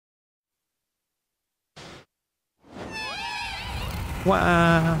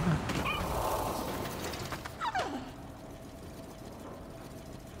Wow.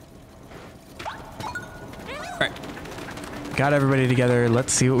 Alright. Got everybody together.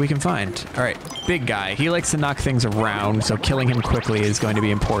 Let's see what we can find. Alright, big guy. He likes to knock things around, so killing him quickly is going to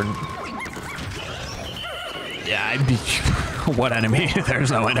be important. Yeah, what enemy?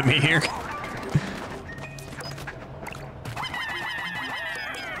 There's no enemy here.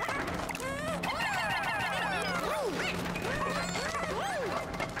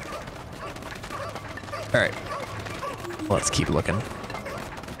 Alright. Let's keep looking.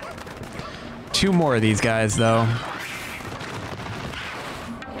 2 more of these guys, though.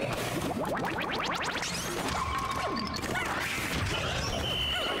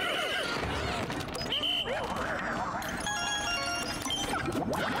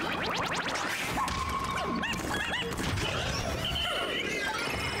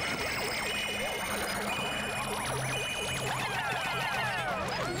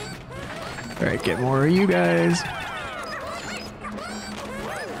 Alright, get more of you guys.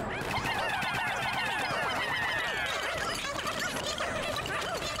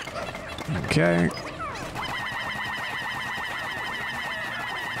 Okay.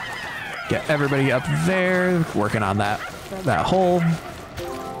 Get everybody up there, working on that hole.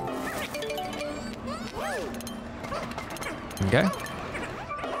 Okay.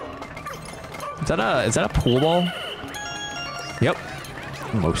 Is that a pool ball? Yep.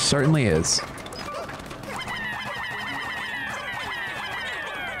 Most certainly is.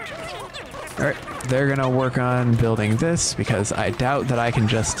 Alright, they're gonna work on building this because I doubt that I can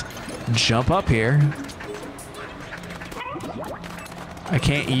just jump up here. I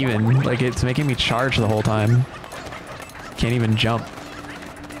can't even, like, it's making me charge the whole time. Can't even jump.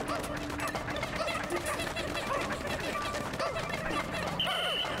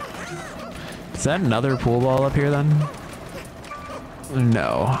 Is that another pool ball up here then?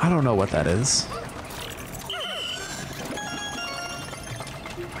 No, I don't know what that is.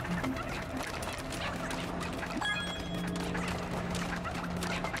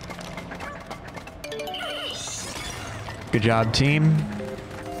 Good job, team.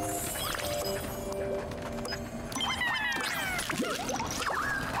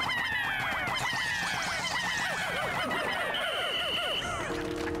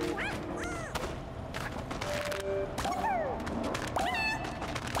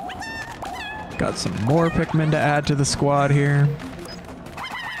 Got some more Pikmin to add to the squad here.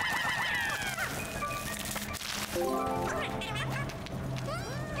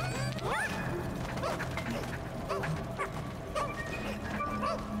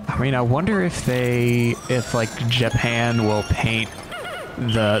 I mean, I wonder if like Japan will paint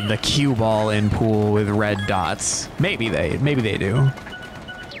the cue ball in pool with red dots. Maybe they do. All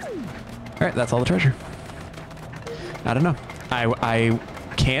right, that's all the treasure. I don't know. I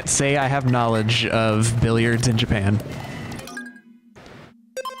can't say I have knowledge of billiards in Japan.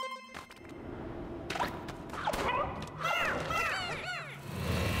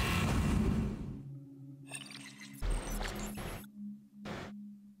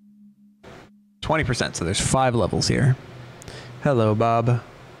 %, so there's 5 levels here. Hello, Bob.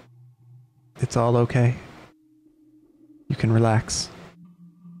 It's all okay. You can relax.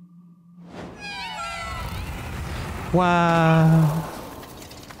 Wow.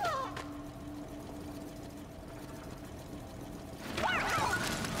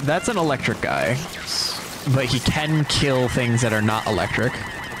 That's an electric guy, but he can kill things that are not electric.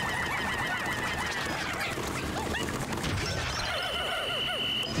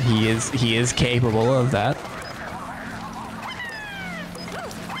 He is capable of that.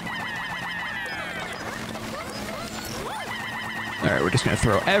 Alright, we're just gonna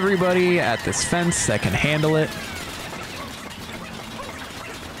throw everybody at this fence that can handle it.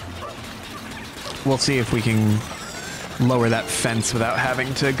 We'll see if we can lower that fence without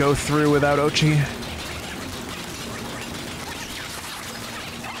having to go through without Oatchi.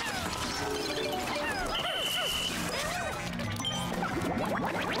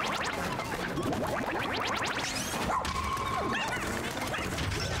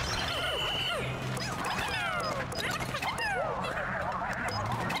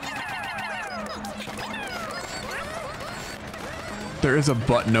 There is a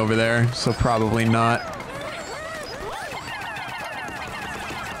button over there, so probably not.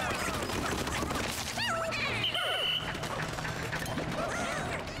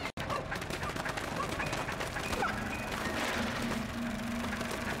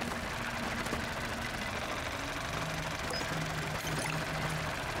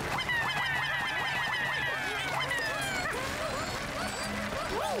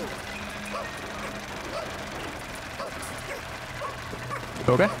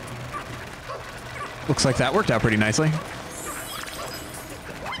 Okay. Looks like that worked out pretty nicely.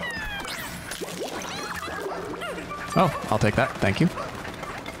 Oh, I'll take that. Thank you.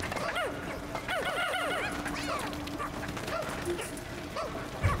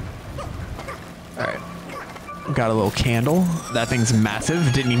 All right. Got a little candle. That thing's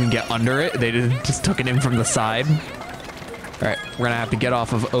massive. Didn't even get under it. They just took it in from the side. All right. We're going to have to get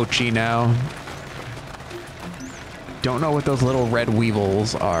off of Oatchi now. Don't know what those little red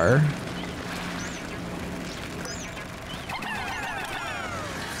weevils are.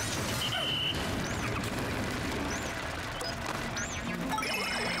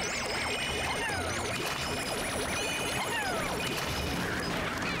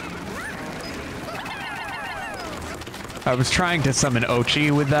 I was trying to summon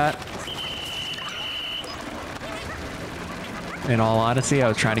Oatchi with that. In all honesty, I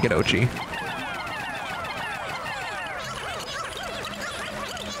was trying to get Oatchi.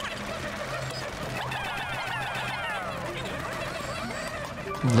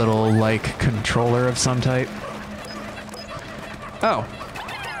 Little, like, controller of some type. Oh.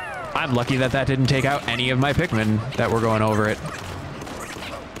 I'm lucky that that didn't take out any of my Pikmin that were going over it.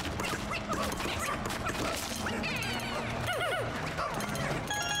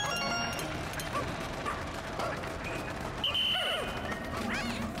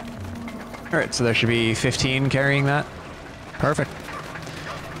 Alright, so there should be 15 carrying that. Perfect.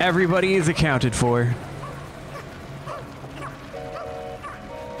 Everybody is accounted for.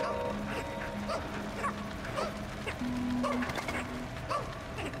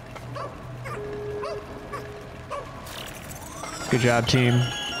 Good job, team.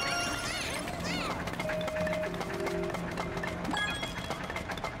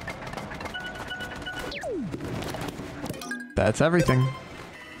 That's everything.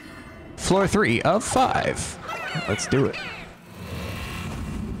 Floor 3 of 5. Let's do it.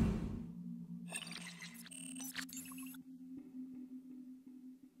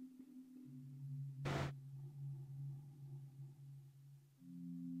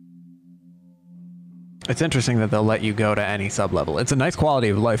 It's interesting that they'll let you go to any sub-level. It's a nice quality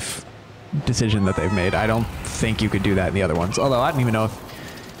of life decision that they've made. I don't think you could do that in the other ones. Although I don't even know if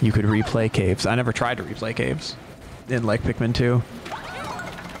you could replay caves. I never tried to replay caves in like Pikmin 2.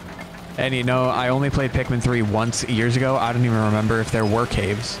 And you know, I only played Pikmin 3 once years ago. I don't even remember if there were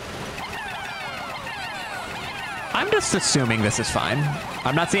caves. I'm just assuming this is fine.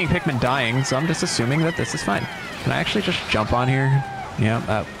 I'm not seeing Pikmin dying, so I'm just assuming that this is fine. Can I actually just jump on here?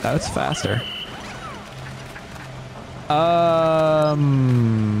 Yeah, that's faster.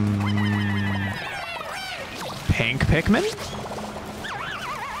 Pink Pikmin?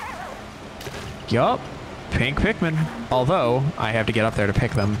 Yup, pink Pikmin. Although, I have to get up there to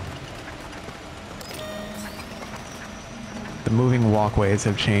pick them. The moving walkways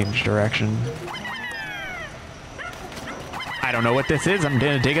have changed direction. I don't know what this is. I'm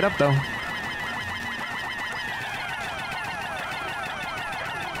gonna dig it up though.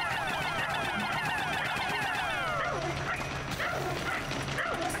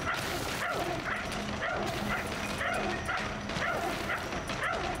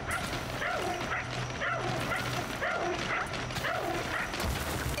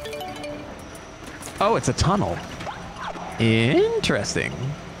 Oh, it's a tunnel. Interesting.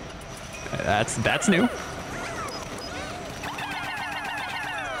 That's new. All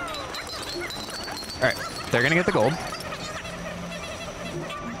right, they're gonna get the gold.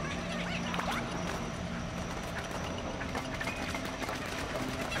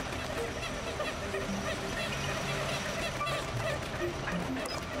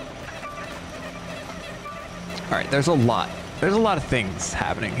 All right, there's a lot of things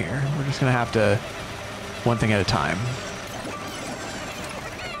happening here. We're just gonna have to one thing at a time.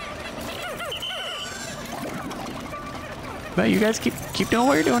 But you guys keep doing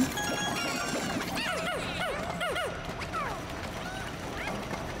what you're doing.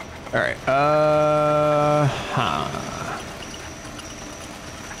 All right.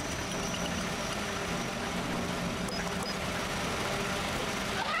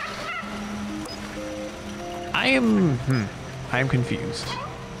 I am confused.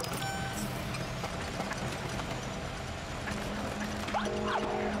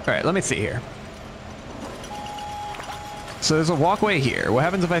 All right, let me see here. So there's a walkway here. What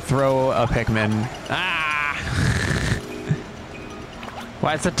happens if I throw a Pikmin? Ah!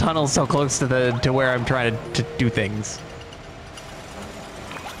 Why is the tunnel so close to where I'm trying to do things?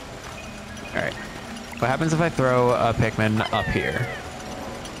 All right. What happens if I throw a Pikmin up here?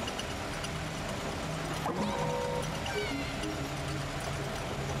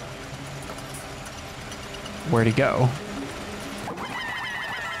 Where'd he go?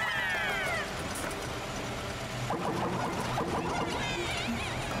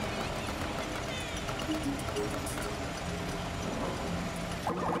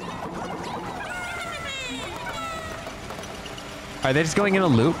 Are they just going in a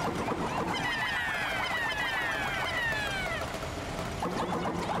loop?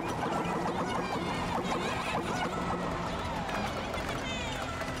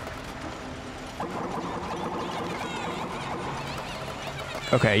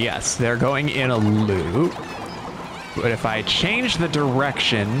 Okay, yes, they're going in a loop. But if I change the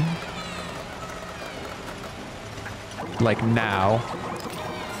direction, like now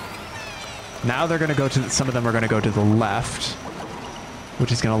they're gonna go to, some of them are gonna go to the left,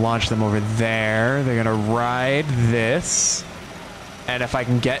 which is gonna launch them over there. They're gonna ride this. And if I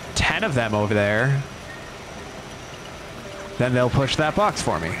can get 10 of them over there, then they'll push that box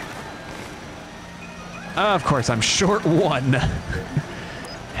for me. Of course, I'm short one.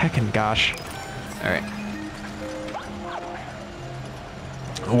 Heckin' gosh. All right.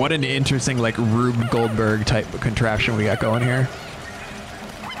 What an interesting, like, Rube Goldberg type of contraption we got going here.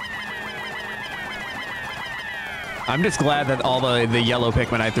 I'm just glad that all the yellow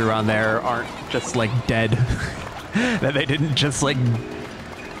Pikmin I threw on there aren't just, like, dead. That they didn't just, like,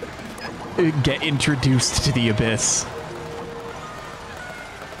 get introduced to the abyss.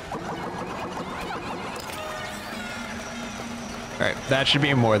 Alright, that should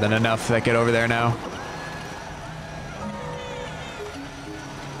be more than enough that get over there now.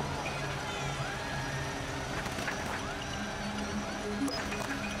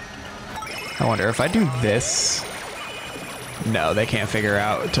 I wonder if I do this. No, they can't figure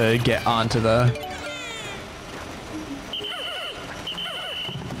out to get onto the...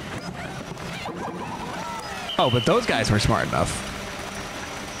 Oh, but those guys were smart enough.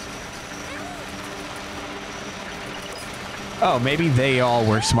 Oh, maybe they all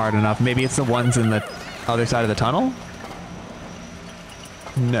were smart enough. Maybe it's the ones in the other side of the tunnel?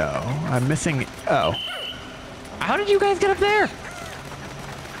 No, I'm missing... Oh. How did you guys get up there?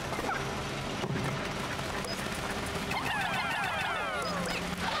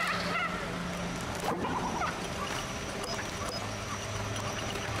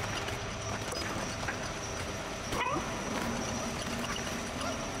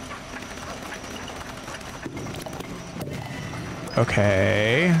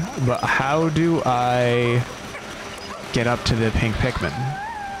 Okay, but how do I get up to the pink Pikmin?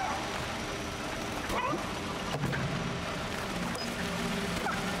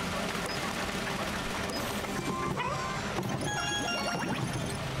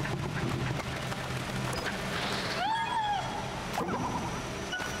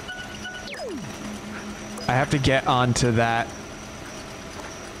 I have to get onto that.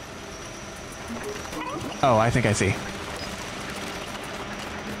 Oh, I think I see.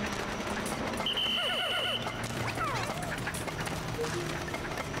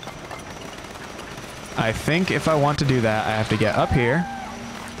 I think if I want to do that, I have to get up here,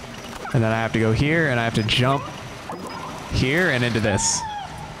 and then I have to go here, and I have to jump here and into this.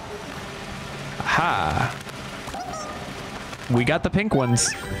 Aha! We got the pink ones.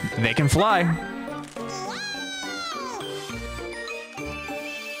 They can fly.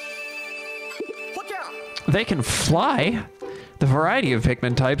 They can fly? The variety of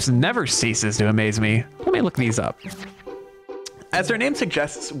Pikmin types never ceases to amaze me. Let me look these up. As their name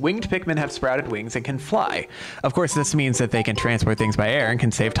suggests, winged Pikmin have sprouted wings and can fly. Of course, this means that they can transport things by air and can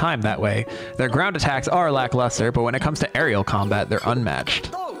save time that way. Their ground attacks are lackluster, but when it comes to aerial combat, they're unmatched.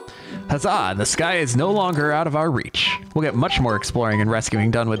 Huzzah! The sky is no longer out of our reach. We'll get much more exploring and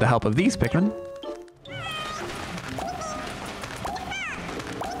rescuing done with the help of these Pikmin.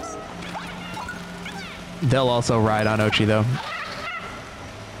 They'll also ride on Oatchi, though.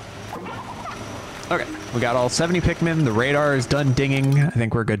 Okay, we got all 70 Pikmin. The radar is done dinging. I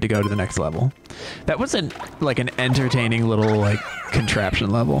think we're good to go to the next level. That wasn't like an entertaining little like contraption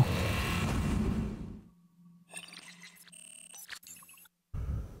level.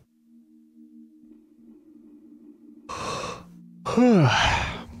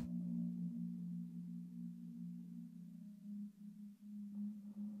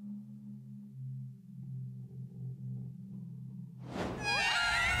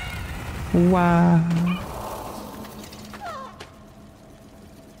 Wow.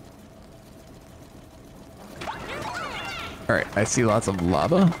 All right, I see lots of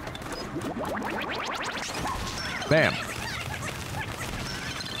lava. Bam.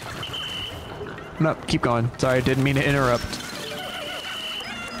 No, keep going. Sorry, didn't mean to interrupt.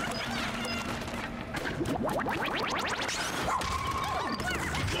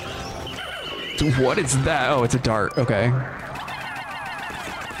 What is that? Oh, it's a dart. Okay.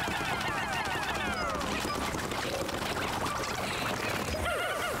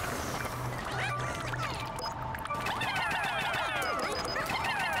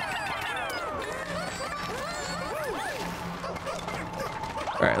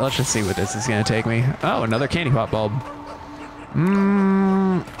 All right, let's just see what this is gonna take me. Oh, another candy pop bulb.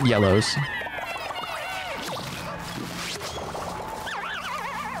 Yellows.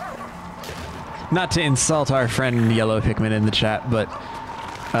 Not to insult our friend Yellow Pikmin in the chat, but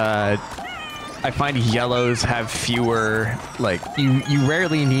I find yellows have fewer, like, you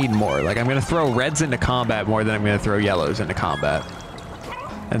rarely need more. Like, I'm gonna throw reds into combat more than I'm gonna throw yellows into combat.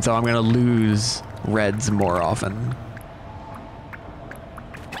 And so I'm gonna lose reds more often.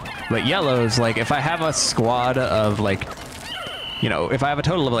 But yellows, like, if I have a squad of, like, you know, if I have a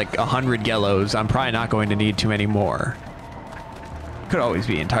total of, like, 100 yellows, I'm probably not going to need too many more. Could always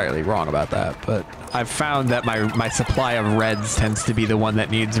be entirely wrong about that, but I've found that my supply of reds tends to be the one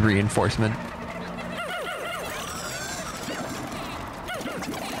that needs reinforcement.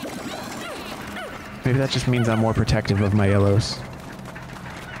 Maybe that just means I'm more protective of my yellows.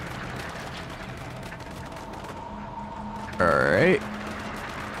 Alright.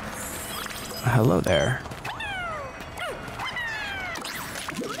 Hello there.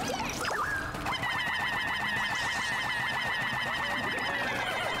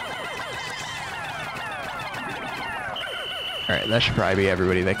 Alright, that should probably be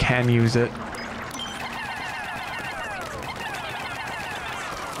everybody that can use it.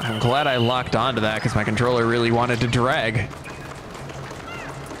 I'm glad I locked onto that because my controller really wanted to drag.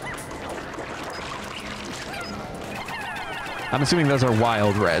 I'm assuming those are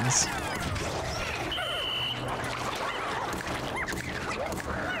wild reds.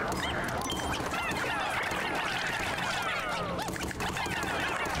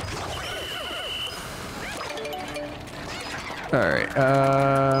 Alright,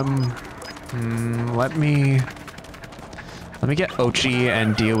 let me get Oatchi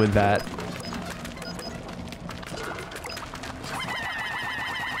and deal with that.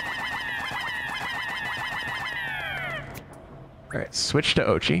 Alright, switch to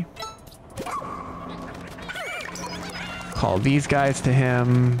Oatchi. Call these guys to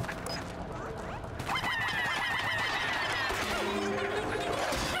him.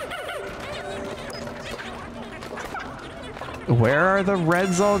 Where are the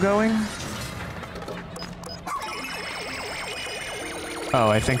reds all going? Oh,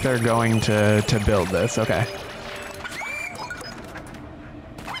 I think they're going to build this. Okay.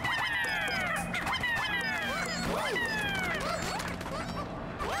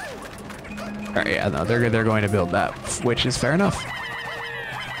 Alright, yeah, no, they're going to build that, which is fair enough.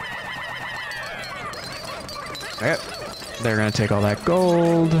 Okay. They're gonna take all that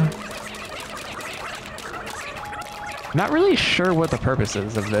gold. Not really sure what the purpose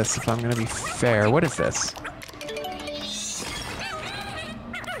is of this, if I'm gonna be fair. What is this?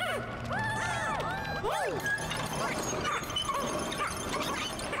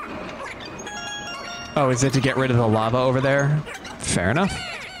 Oh, is it to get rid of the lava over there? Fair enough.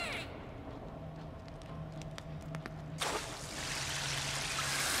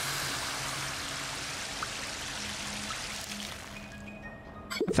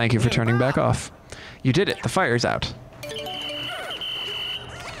 Thank you for turning back off. You did it. The fire's out.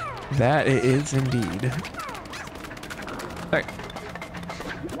 That it is indeed. Alright.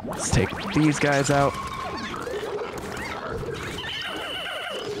 Let's take these guys out.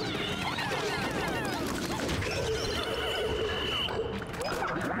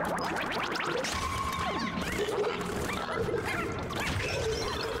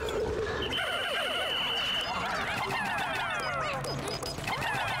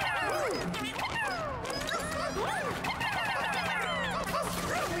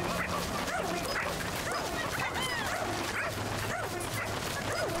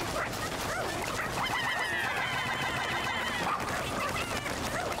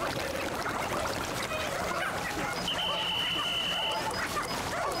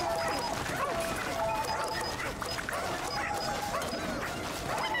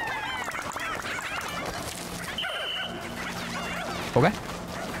 Okay.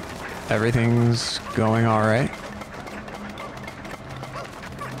 Everything's going all right.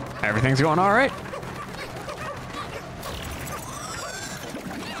 Everything's going all right.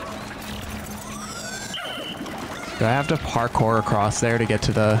 Do I have to parkour across there to get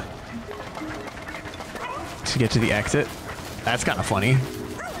to the exit? That's kind of funny.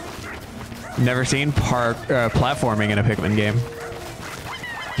 Never seen platforming in a Pikmin game.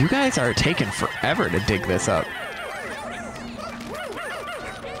 You guys are taking forever to dig this up.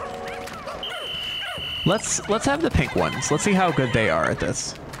 Let's have the pink ones. Let's see how good they are at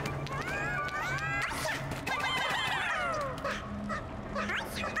this.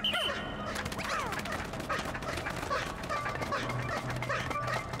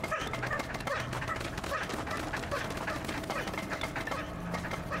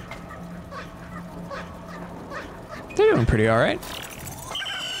 doing pretty all right.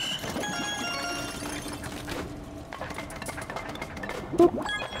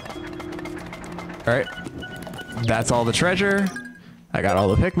 All right, that's all the treasure. I got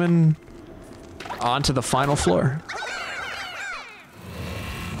all the Pikmin. On to the final floor.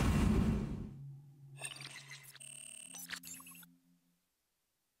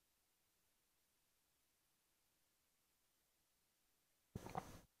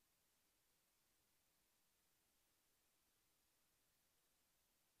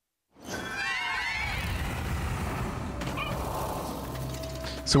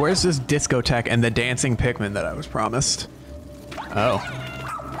 So where's this discotheque and the dancing Pikmin that I was promised? Oh.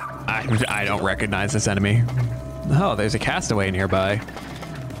 I don't recognize this enemy. Oh, there's a castaway nearby.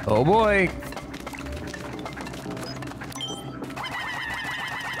 Oh boy.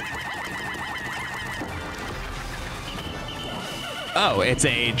 Oh, it's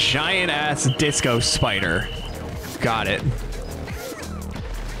a giant-ass disco spider. Got it.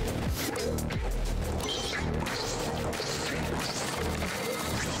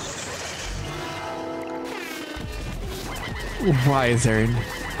 Why is there...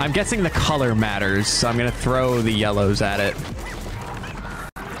 I'm guessing the color matters, so I'm gonna throw the yellows at it.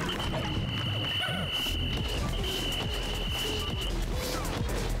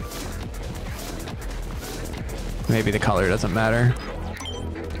 Maybe the color doesn't matter.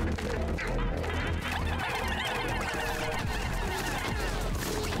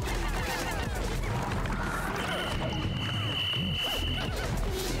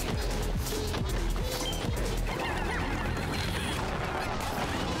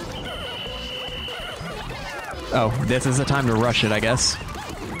 Oh, this is the time to rush it, I guess.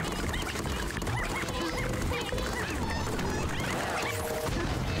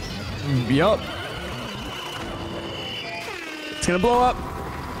 Yup. It's gonna blow up.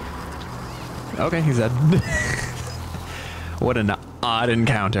 Okay, he's dead. What an odd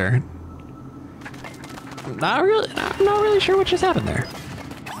encounter. I'm not really sure what just happened there.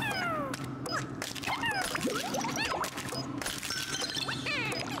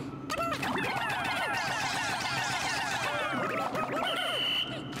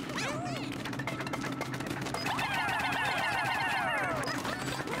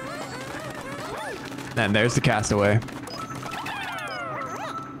 And there's the castaway.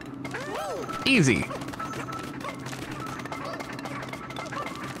 Easy.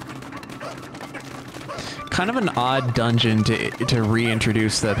 Kind of an odd dungeon to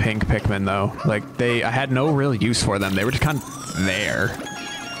reintroduce the pink Pikmin though. Like I had no real use for them. They were just kind of there.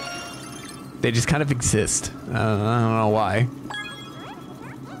 They just kind of exist. I don't know why.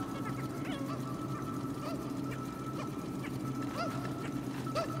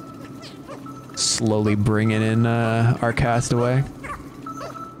 Slowly bringing in our castaway.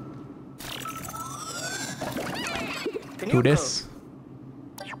 Who this?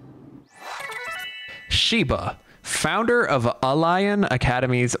 Sheba, founder of Alion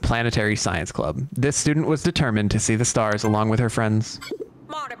Academy's Planetary Science Club. This student was determined to see the stars along with her friends.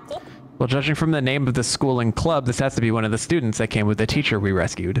 Well, judging from the name of the school and club, this has to be one of the students that came with the teacher we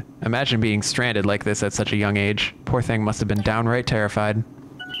rescued. Imagine being stranded like this at such a young age. Poor thing must have been downright terrified.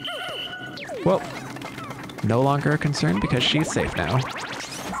 Well, no longer a concern because she's safe now.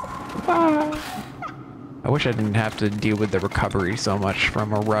 I wish I didn't have to deal with the recovery so much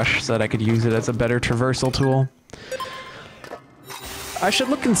from a rush so that I could use it as a better traversal tool. I should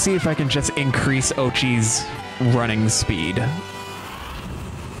look and see if I can just increase Oatchi's running speed.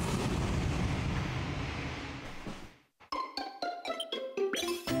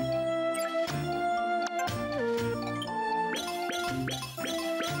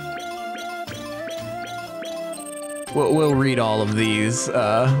 We'll read all of these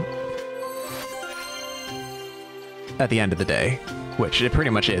at the end of the day, which it pretty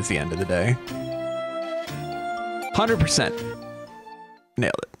much is the end of the day. 100%.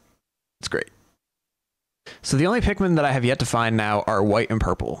 Nailed it. It's great. So the only Pikmin that I have yet to find now are white and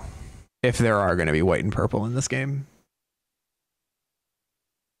purple, if there are going to be white and purple in this game.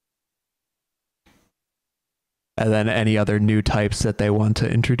 And then any other new types that they want to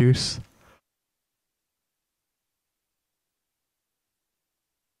introduce.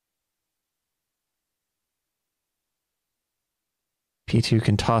 P2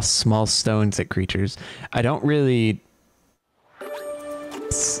 can toss small stones at creatures. I don't really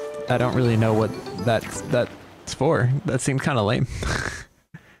know what that's for. That seems kind of lame.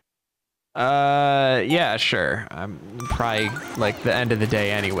 Yeah, sure. I'm probably like the end of the day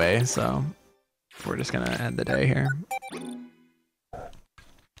anyway, so we're just gonna end the day here.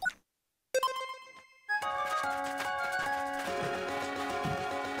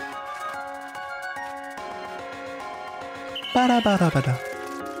 Ba-da-ba-da-ba-da.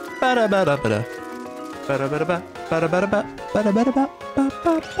 Ba-da-ba-da-ba-da. Ba-da-ba-da-ba. Ba-da-ba-da-ba. Ba-da-ba-da-ba.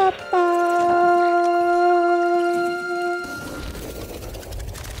 Ba-ba-ba-ba.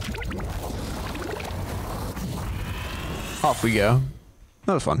 Off we go.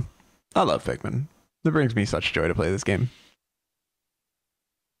 That was fun. I love Pikmin. It brings me such joy to play this game.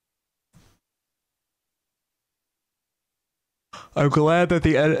 I'm glad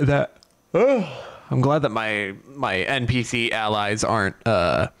that I'm glad that my NPC allies aren't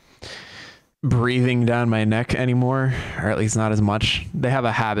breathing down my neck anymore, or at least not as much. They have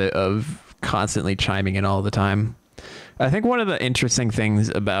a habit of constantly chiming in all the time. I think one of the interesting things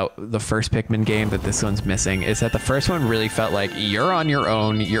about the first Pikmin game that this one's missing is that the first one really felt like you're on your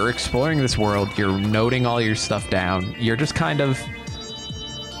own, you're exploring this world, you're noting all your stuff down, you're just kind of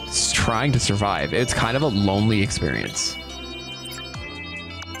trying to survive. It's kind of a lonely experience.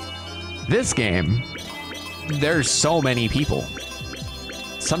 This game, there's so many people.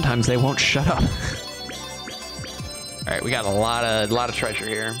 Sometimes they won't shut up. All right, we got a lot of treasure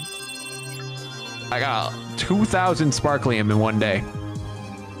here. I got 2,000 sparklium in one day.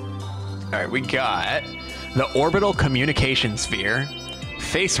 All right, we got the orbital communication sphere,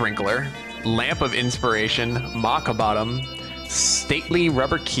 face wrinkler, lamp of inspiration, maca bottom, stately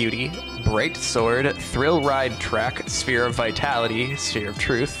rubber cutie, bright sword, thrill ride track, sphere of vitality, sphere of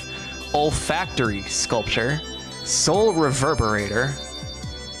truth, olfactory sculpture, soul reverberator,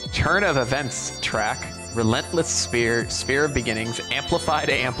 turn of events track, relentless spear, sphere of beginnings, amplified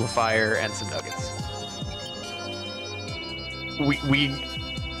amplifier, and some nuggets. We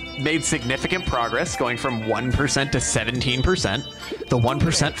made significant progress, going from 1% to 17%. The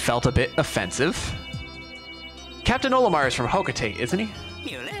 1% felt a bit offensive. Captain Olimar is from Discotheque, isn't he?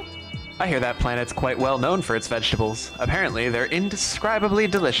 I hear that planet's quite well known for its vegetables. Apparently, they're indescribably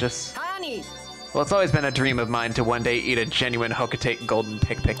delicious. Well, it's always been a dream of mine to one day eat a genuine Discotheque golden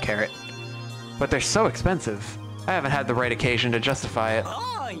pick carrot. But they're so expensive. I haven't had the right occasion to justify it.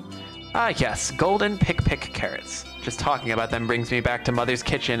 Ah yes, golden pick carrots. Just talking about them brings me back to Mother's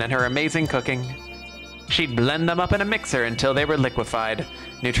kitchen and her amazing cooking. She'd blend them up in a mixer until they were liquefied.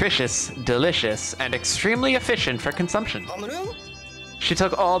 Nutritious, delicious, and extremely efficient for consumption. She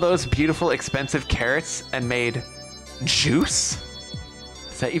took all those beautiful, expensive carrots and made juice?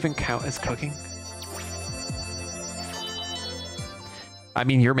 Does that even count as cooking? I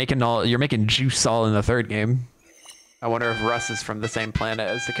mean, you're making juice all in the third game. I wonder if Russ is from the same planet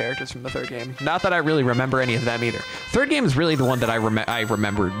as the characters from the third game. Not that I really remember any of them either. Third game is really the one that I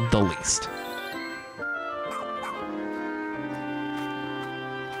remembered the least.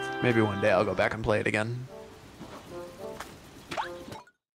 Maybe one day I'll go back and play it again.